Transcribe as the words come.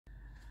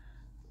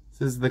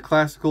This is the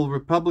Classical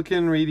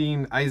Republican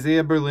reading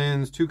Isaiah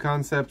Berlin's Two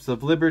Concepts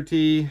of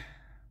Liberty,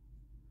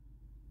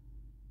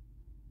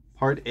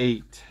 Part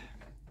 8,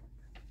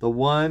 The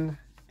One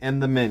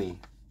and the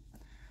Many.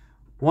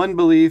 One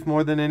belief,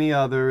 more than any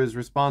other, is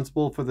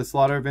responsible for the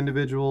slaughter of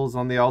individuals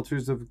on the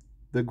altars of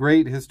the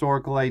great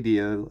historical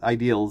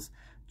ideals,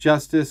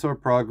 justice or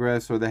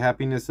progress, or the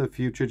happiness of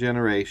future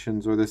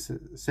generations, or the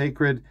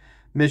sacred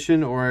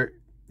mission or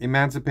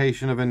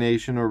emancipation of a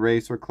nation or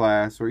race or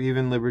class, or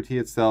even liberty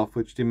itself,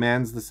 which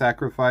demands the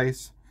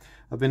sacrifice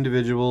of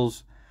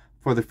individuals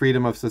for the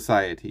freedom of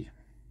society.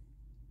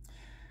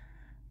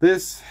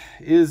 This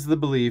is the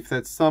belief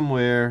that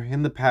somewhere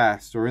in the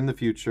past or in the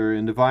future,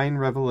 in divine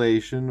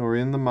revelation or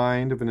in the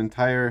mind of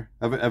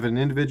an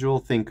individual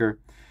thinker,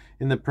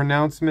 in the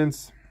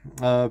pronouncements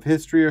of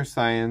history or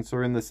science,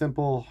 or in the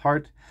simple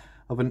heart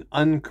of an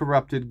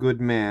uncorrupted good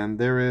man,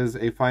 there is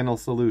a final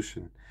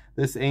solution.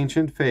 This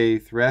ancient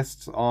faith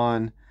rests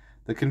on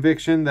the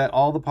conviction that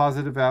all the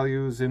positive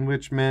values in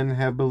which men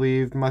have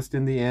believed must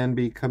in the end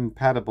be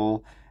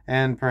compatible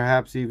and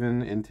perhaps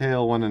even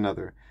entail one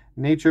another.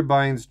 Nature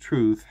binds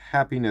truth,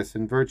 happiness,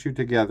 and virtue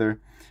together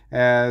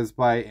as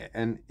by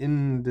an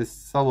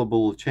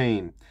indissoluble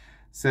chain,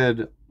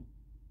 said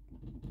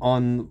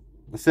one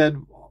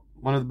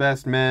of the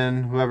best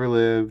men who ever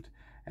lived,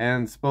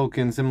 and spoke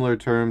in similar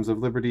terms of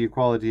liberty,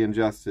 equality, and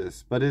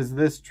justice. But is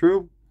this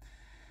true?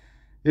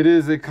 It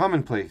is a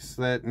commonplace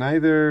that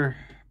neither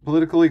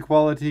political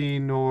equality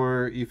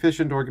nor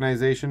efficient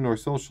organization nor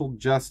social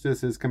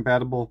justice is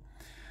compatible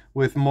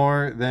with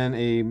more than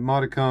a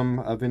modicum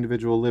of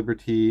individual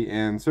liberty,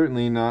 and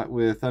certainly not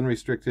with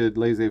unrestricted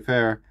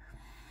laissez-faire,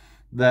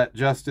 that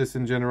justice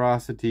and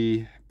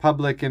generosity,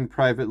 public and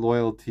private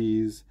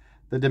loyalties,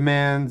 the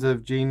demands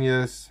of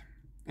genius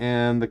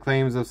and the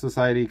claims of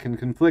society can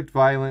conflict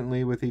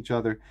violently with each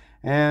other,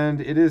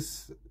 and it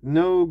is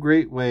no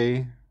great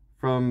way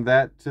from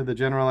that to the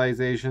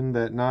generalization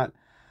that not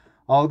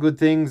all good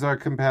things are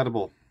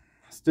compatible,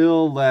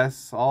 still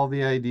less all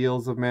the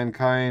ideals of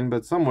mankind,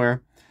 but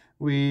somewhere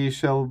we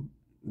shall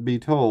be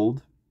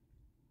told,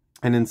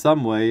 and in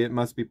some way it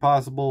must be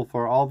possible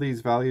for all these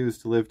values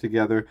to live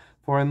together,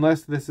 for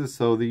unless this is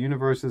so, the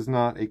universe is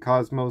not a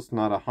cosmos,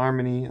 not a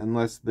harmony.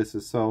 Unless this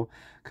is so,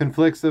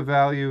 conflicts of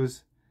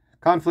values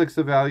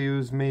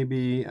may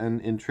be an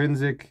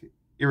intrinsic,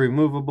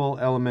 irremovable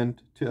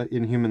element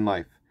in human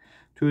life.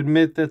 To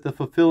admit that the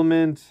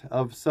fulfillment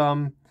of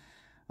some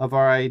of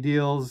our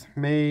ideals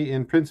may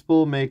in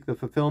principle make the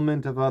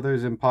fulfillment of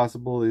others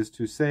impossible is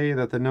to say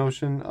that the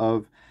notion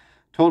of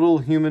total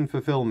human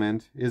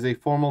fulfillment is a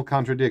formal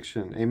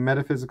contradiction, a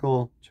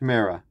metaphysical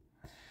chimera.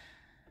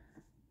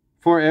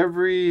 For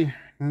every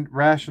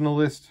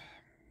rationalist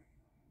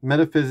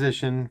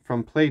metaphysician,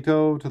 from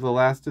Plato to the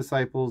last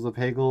disciples of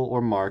Hegel or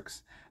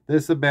Marx,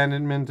 this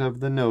abandonment of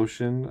the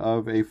notion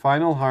of a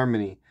final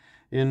harmony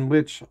in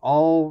which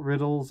all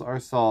riddles are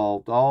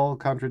solved, all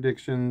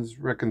contradictions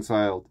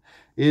reconciled,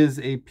 is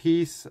a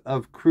piece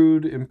of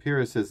crude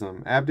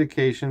empiricism,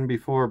 abdication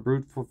before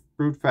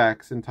brute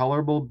facts,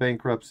 intolerable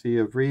bankruptcy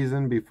of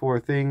reason before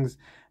things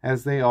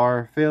as they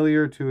are,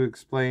 failure to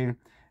explain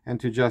and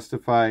to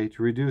justify,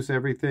 to reduce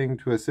everything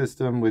to a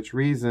system which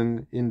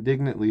reason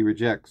indignantly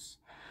rejects.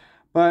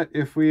 But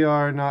if we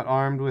are not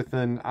armed with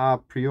an a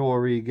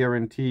priori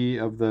guarantee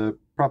of the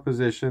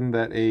proposition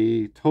that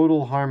a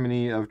total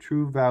harmony of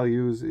true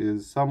values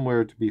is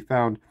somewhere to be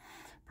found,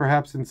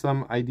 perhaps in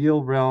some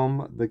ideal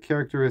realm, the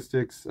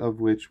characteristics of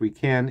which we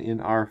can, in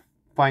our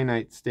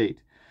finite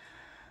state,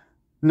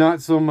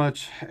 not so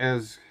much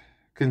as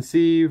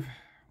conceive,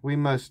 we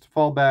must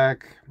fall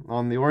back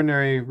on the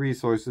ordinary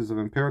resources of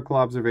empirical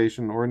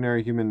observation,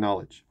 ordinary human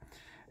knowledge.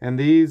 And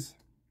these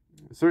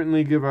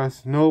certainly give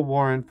us no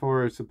warrant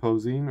for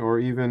supposing or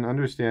even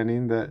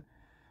understanding that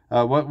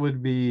what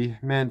would be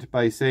meant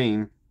by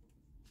saying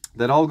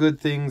that all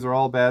good things, or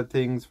all bad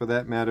things for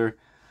that matter,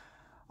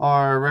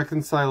 are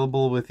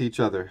reconcilable with each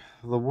other.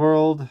 The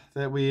world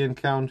that we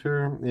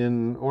encounter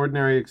in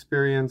ordinary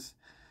experience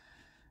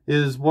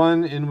is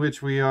one in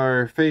which we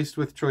are faced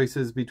with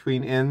choices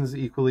between ends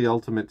equally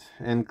ultimate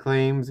and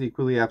claims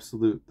equally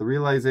absolute, the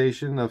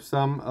realization of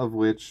some of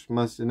which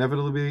must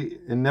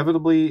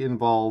inevitably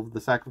involve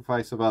the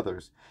sacrifice of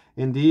others.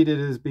 Indeed, it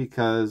is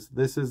because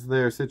this is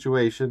their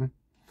situation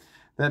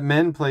that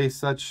men place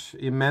such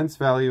immense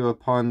value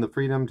upon the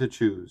freedom to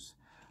choose.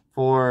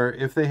 For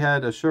if they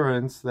had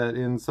assurance that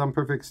in some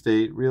perfect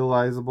state,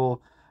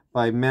 realizable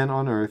by men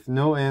on earth,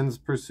 no ends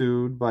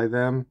pursued by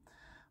them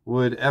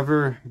would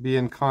ever be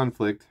in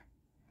conflict,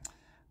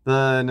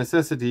 the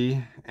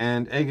necessity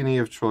and agony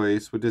of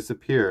choice would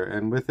disappear,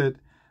 and with it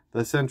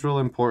the central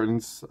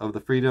importance of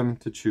the freedom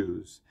to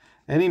choose.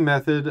 Any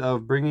method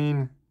of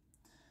bringing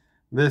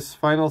this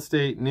final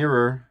state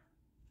nearer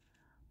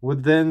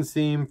would then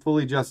seem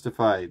fully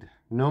justified,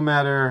 no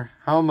matter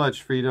how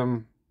much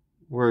freedom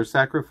were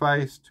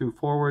sacrificed to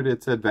forward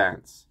its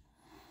advance.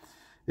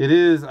 It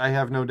is, I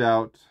have no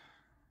doubt,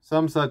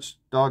 some such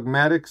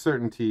dogmatic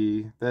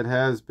certainty that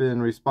has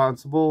been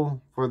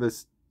responsible for the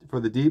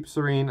the deep,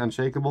 serene,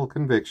 unshakable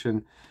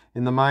conviction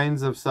in the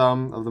minds of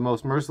some of the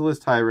most merciless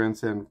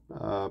tyrants and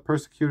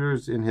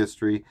persecutors in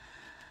history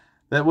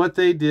that what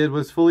they did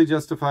was fully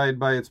justified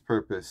by its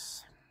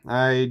purpose.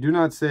 I do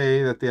not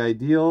say that the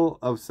ideal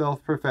of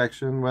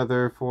self-perfection,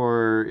 whether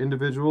for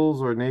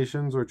individuals or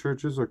nations or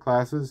churches or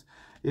classes,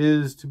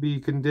 is to be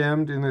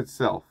condemned in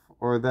itself,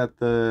 or that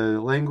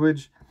the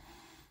language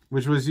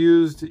which was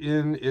used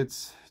in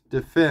its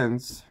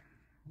defense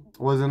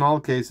was in all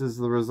cases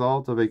the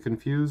result of a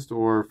confused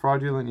or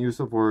fraudulent use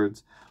of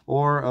words,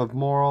 or of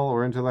moral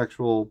or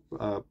intellectual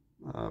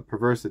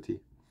perversity.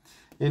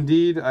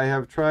 Indeed, I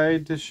have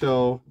tried to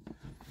show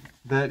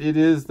that it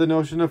is the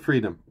notion of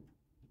freedom,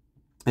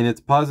 in its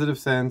positive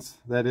sense,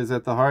 that is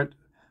at the heart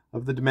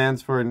of the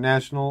demands for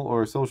national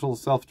or social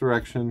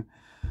self-direction,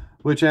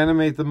 which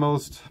animate the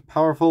most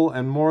powerful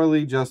and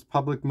morally just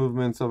public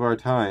movements of our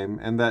time,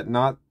 and that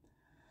not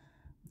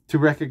to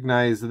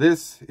recognize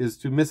this is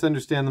to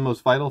misunderstand the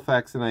most vital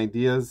facts and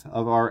ideas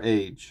of our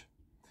age.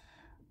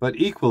 But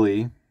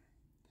equally,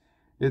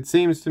 it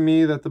seems to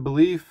me that the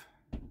belief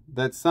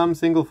that some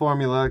single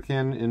formula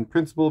can in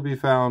principle be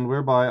found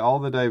whereby all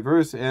the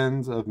diverse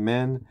ends of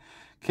men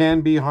can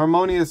be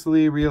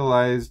harmoniously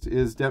realized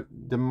is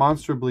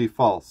demonstrably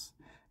false.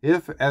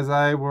 If, as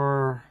I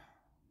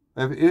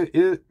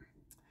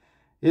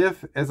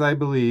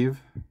believe,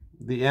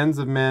 the ends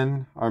of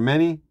men are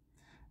many,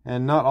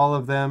 and not all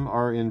of them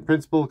are in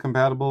principle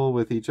compatible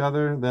with each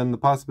other, then the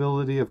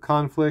possibility of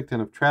conflict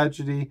and of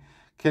tragedy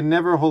can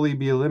never wholly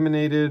be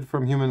eliminated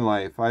from human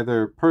life,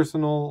 either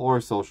personal or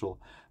social.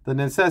 The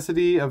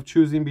necessity of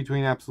choosing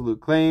between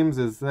absolute claims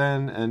is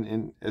then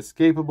an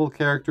inescapable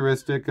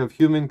characteristic of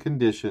human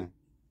condition.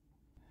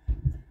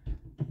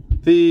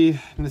 The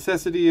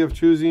necessity of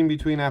choosing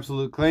between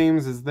absolute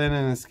claims is then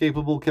an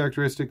inescapable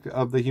characteristic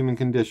of the human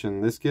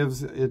condition. This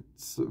gives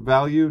its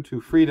value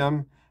to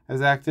freedom,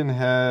 as Acton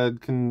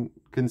had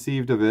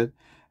conceived of it,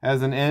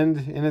 as an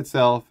end in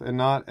itself, and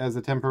not as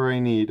a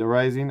temporary need,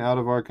 arising out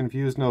of our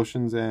confused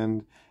notions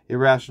and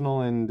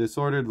irrational and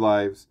disordered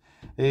lives,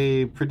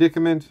 a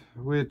predicament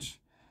which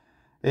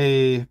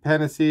a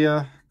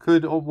panacea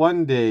could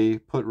one day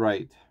put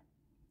right.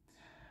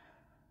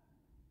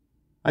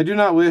 I do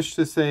not wish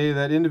to say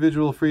that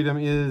individual freedom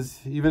is,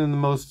 even in the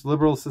most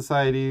liberal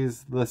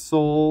societies, the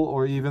sole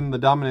or even the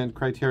dominant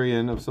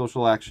criterion of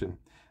social action.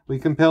 We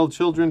compel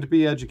children to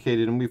be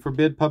educated, and we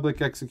forbid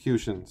public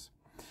executions.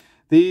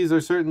 These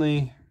are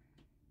certainly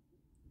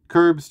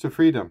curbs to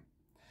freedom.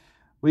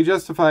 We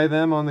justify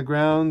them on the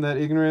ground that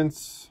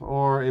ignorance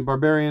or a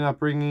barbarian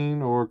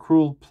upbringing or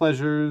cruel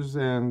pleasures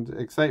and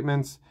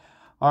excitements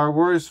are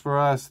worse for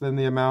us than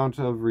the amount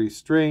of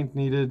restraint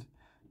needed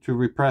to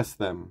repress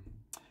them.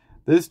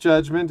 This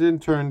judgment, in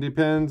turn,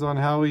 depends on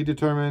how we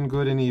determine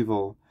good and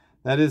evil.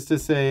 That is to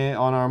say,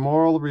 on our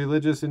moral,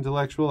 religious,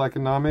 intellectual,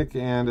 economic,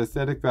 and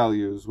aesthetic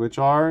values, which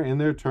are, in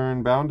their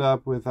turn, bound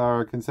up with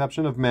our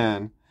conception of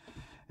man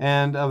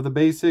and of the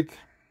basic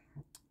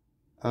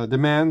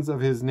demands of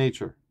his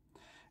nature.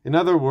 In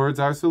other words,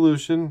 our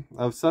solution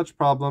of such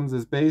problems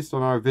is based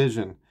on our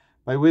vision,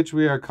 by which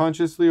we are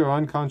consciously or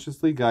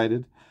unconsciously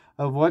guided,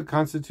 of what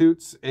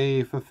constitutes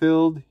a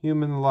fulfilled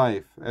human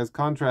life, as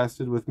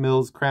contrasted with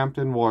Mill's cramped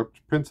and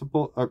warped,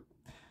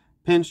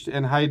 pinched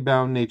and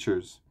hidebound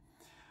natures.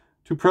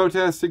 To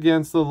protest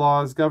against the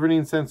laws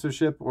governing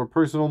censorship or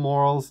personal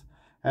morals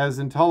as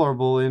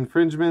intolerable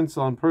infringements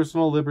on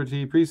personal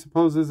liberty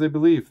presupposes a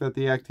belief that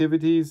the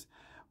activities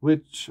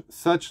which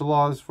such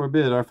laws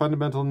forbid are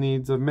fundamental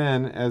needs of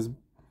men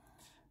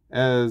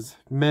as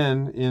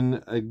men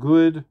in a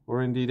good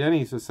or indeed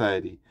any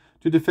society.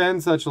 To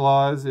defend such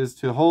laws is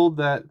to hold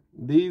that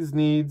these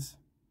needs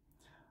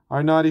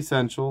are not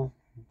essential,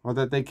 or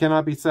that they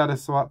cannot be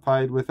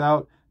satisfied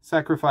without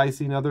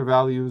sacrificing other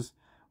values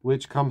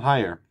which come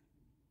higher,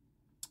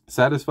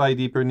 satisfy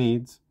deeper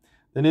needs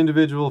than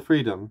individual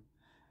freedom,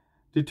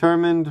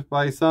 determined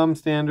by some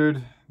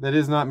standard that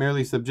is not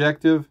merely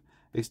subjective,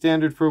 a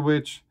standard for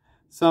which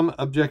some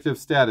objective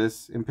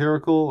status,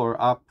 empirical or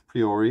a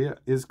priori,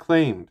 is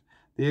claimed.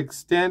 The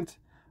extent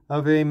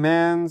of a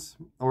man's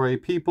or a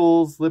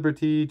people's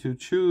liberty to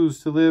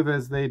choose to live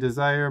as they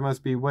desire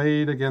must be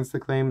weighed against the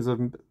claims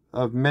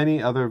of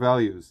many other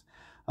values,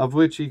 of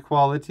which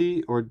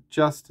equality or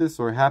justice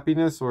or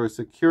happiness or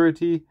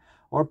security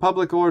or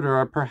public order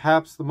are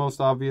perhaps the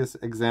most obvious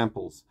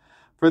examples.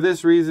 For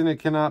this reason it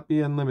cannot be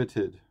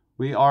unlimited.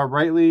 We are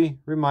rightly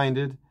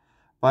reminded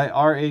by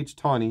R.H.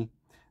 Tawney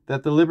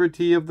that the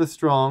liberty of the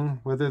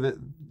strong,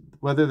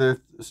 whether their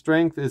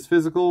strength is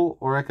physical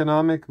or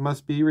economic,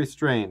 must be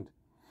restrained.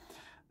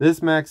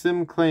 This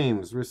maxim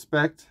claims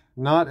respect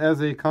not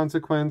as a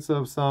consequence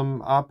of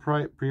some a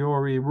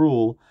priori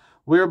rule,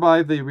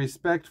 whereby the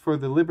respect for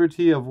the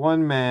liberty of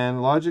one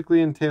man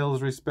logically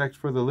entails respect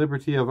for the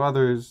liberty of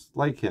others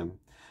like him,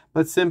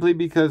 but simply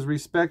because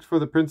respect for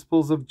the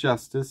principles of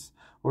justice,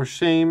 or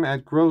shame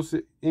at gross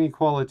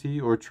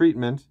inequality or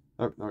treatment,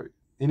 or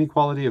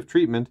inequality of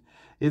treatment,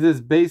 is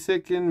as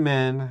basic in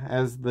men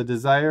as the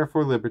desire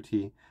for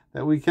liberty.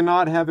 That we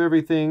cannot have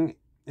everything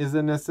is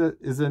a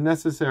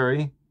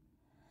necessary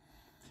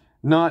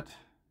not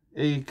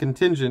a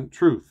contingent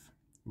truth.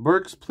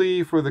 Burke's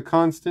plea for the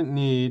constant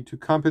need to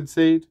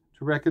compensate,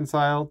 to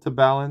reconcile, to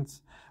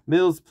balance,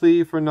 Mill's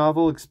plea for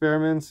novel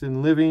experiments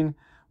in living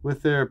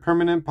with their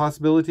permanent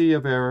possibility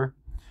of error,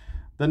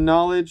 the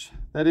knowledge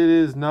that it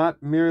is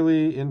not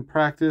merely in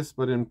practice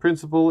but in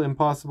principle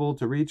impossible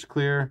to reach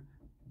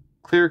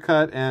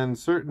clear-cut and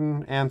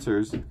certain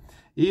answers,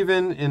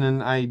 even in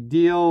an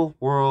ideal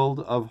world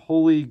of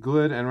wholly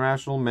good and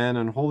rational men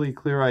and wholly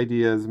clear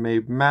ideas, may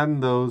madden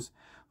those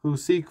who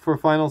seek for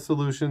final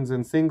solutions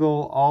in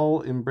single,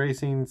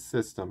 all-embracing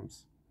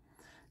systems,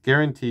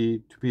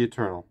 guaranteed to be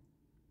eternal.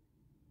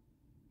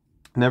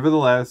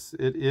 Nevertheless,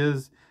 it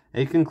is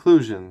a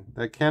conclusion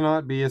that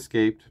cannot be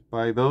escaped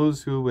by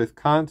those who, with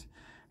Kant,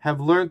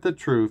 have learnt the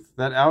truth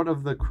that out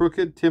of the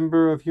crooked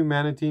timber of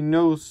humanity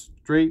no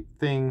straight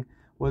thing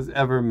was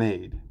ever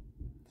made.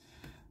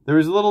 There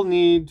is little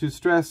need to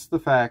stress the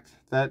fact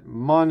that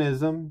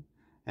monism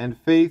and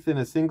faith in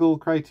a single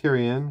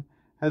criterion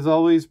has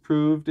always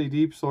proved a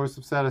deep source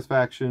of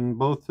satisfaction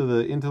both to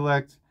the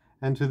intellect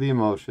and to the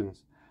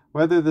emotions.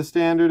 Whether the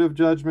standard of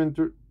judgment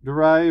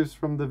derives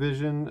from the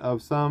vision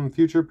of some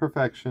future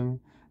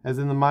perfection, as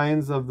in the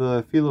minds of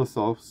the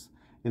philosophes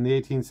in the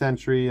 18th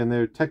century and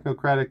their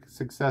technocratic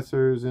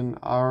successors in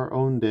our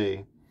own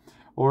day,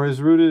 or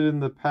is rooted in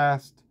the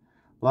past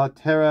la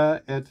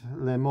terre et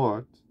le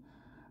mort,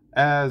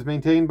 as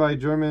maintained by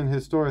German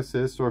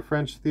historicists or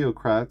French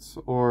theocrats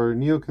or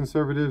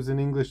neoconservatives in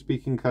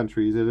English-speaking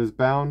countries, it is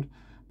bound,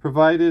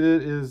 provided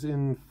it is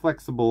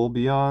inflexible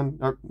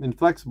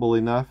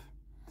enough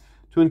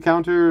to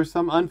encounter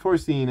some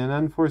unforeseen and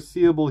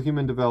unforeseeable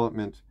human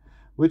development,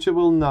 which it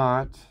will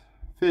not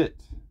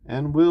fit,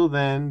 and will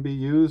then be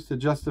used to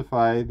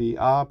justify the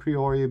a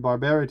priori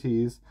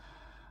barbarities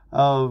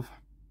of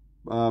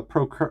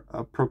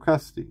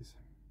Procrustes,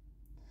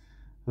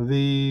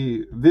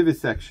 the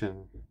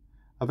vivisection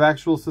of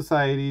actual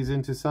societies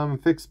into some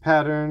fixed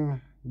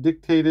pattern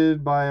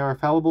dictated by our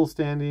fallible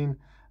standing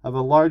of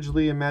a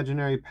largely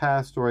imaginary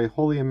past or a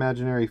wholly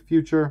imaginary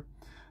future,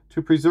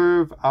 to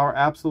preserve our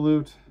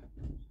absolute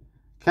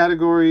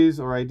categories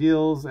or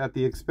ideals at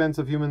the expense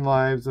of human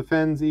lives,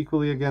 offends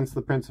equally against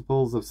the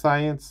principles of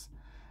science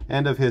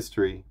and of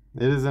history.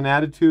 It is an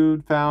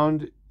attitude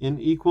found in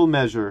equal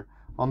measure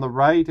on the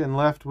right and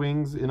left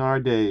wings in our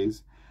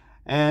days,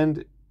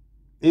 and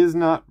is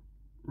not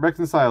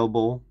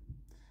reconcilable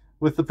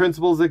with the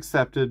principles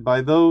accepted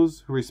by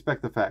those who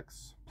respect the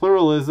facts.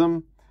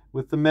 Pluralism,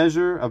 with the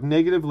measure of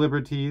negative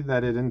liberty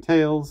that it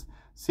entails,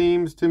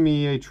 seems to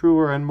me a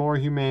truer and more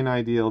humane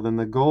ideal than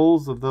the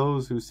goals of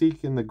those who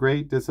seek in the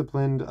great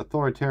disciplined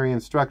authoritarian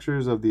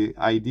structures of the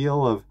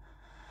ideal of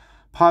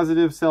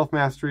positive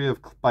self-mastery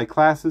by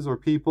classes or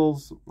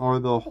peoples or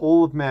the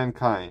whole of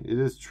mankind. It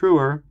is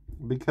truer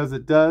because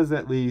it does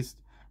at least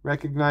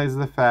recognize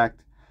the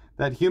fact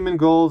that human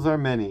goals are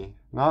many,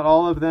 not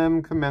all of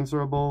them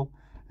commensurable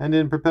and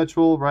in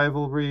perpetual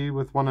rivalry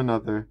with one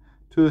another,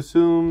 to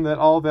assume that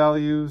all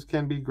values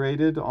can be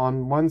graded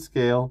on one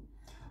scale,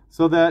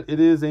 so that it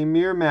is a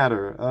mere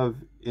matter of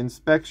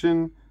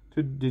inspection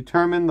to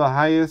determine the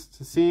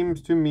highest,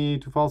 seems to me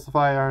to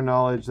falsify our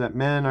knowledge that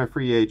men are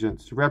free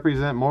agents, to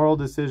represent moral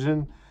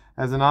decision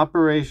as an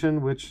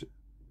operation which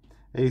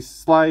a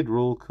slide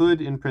rule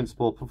could in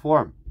principle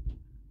perform.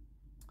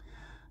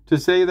 To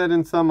say that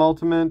in some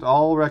ultimate,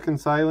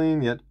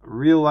 all-reconciling, yet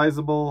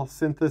realizable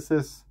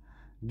synthesis,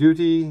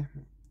 duty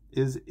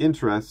is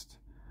interest,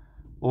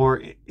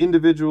 or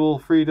individual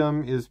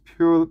freedom is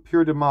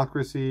pure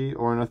democracy,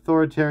 or an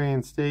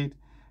authoritarian state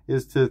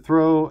is to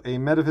throw a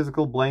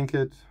metaphysical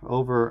blanket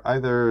over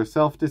either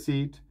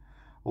self-deceit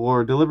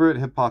or deliberate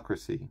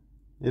hypocrisy.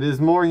 It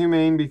is more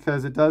humane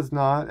because it does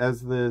not,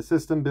 as the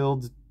system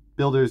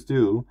builders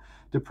do,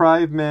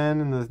 deprive men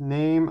in the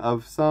name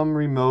of some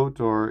remote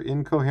or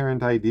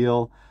incoherent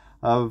ideal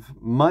of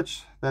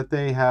much that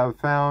they have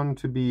found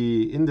to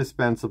be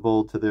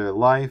indispensable to their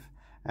life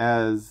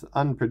as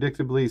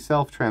unpredictably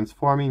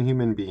self-transforming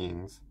human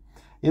beings.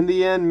 In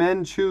the end,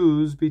 men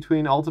choose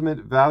between ultimate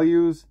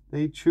values.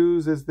 They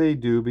choose as they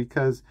do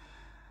because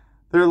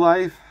their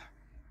life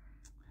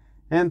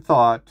and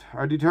thought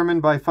are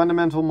determined by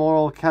fundamental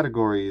moral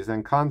categories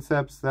and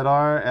concepts that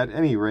are, at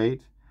any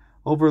rate,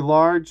 over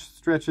large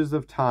stretches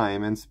of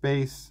time and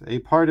space, a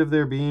part of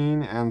their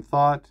being and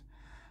thought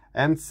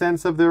and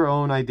sense of their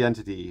own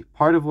identity,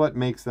 part of what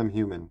makes them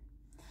human.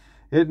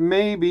 It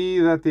may be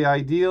that the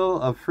ideal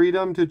of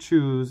freedom to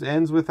choose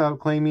ends without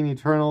claiming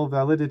eternal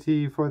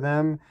validity for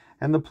them,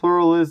 and the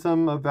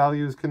pluralism of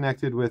values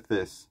connected with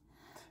this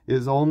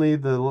is only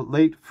the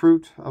late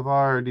fruit of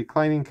our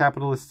declining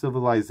capitalist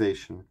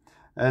civilization,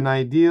 an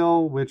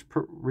ideal which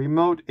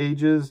remote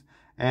ages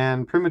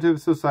and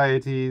primitive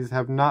societies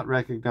have not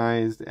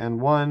recognized, and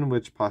one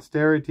which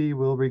posterity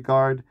will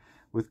regard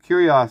with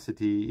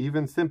curiosity,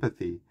 even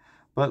sympathy,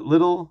 but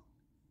little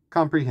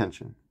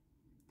comprehension.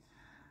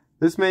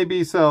 This may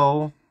be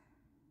so,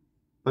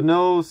 but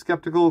no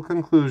skeptical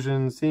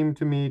conclusions seem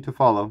to me to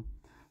follow.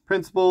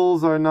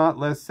 Principles are not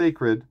less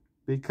sacred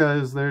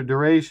because their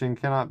duration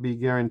cannot be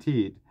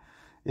guaranteed.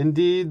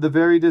 Indeed, the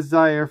very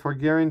desire for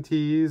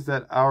guarantees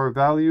that our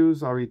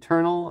values are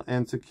eternal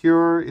and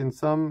secure in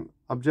some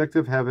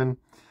objective heaven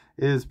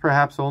is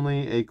perhaps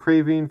only a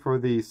craving for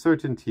the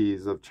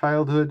certainties of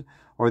childhood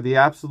or the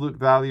absolute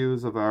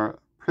values of our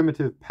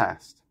primitive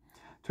past.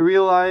 To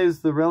realize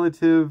the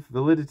relative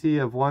validity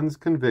of one's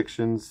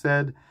convictions,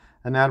 said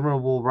an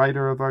admirable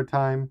writer of our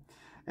time,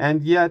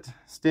 and yet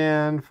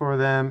stand for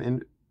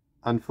them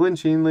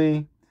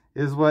unflinchingly,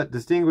 is what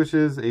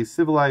distinguishes a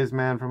civilized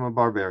man from a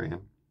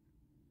barbarian.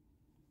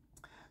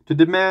 To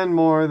demand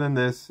more than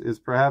this is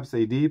perhaps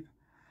a deep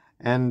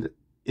and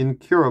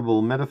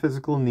incurable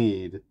metaphysical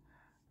need,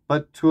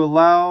 but to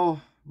allow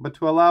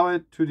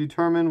it to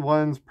determine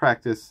one's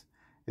practice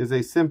is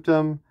a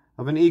symptom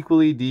of an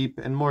equally deep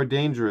and more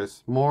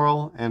dangerous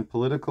moral and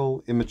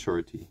political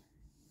immaturity.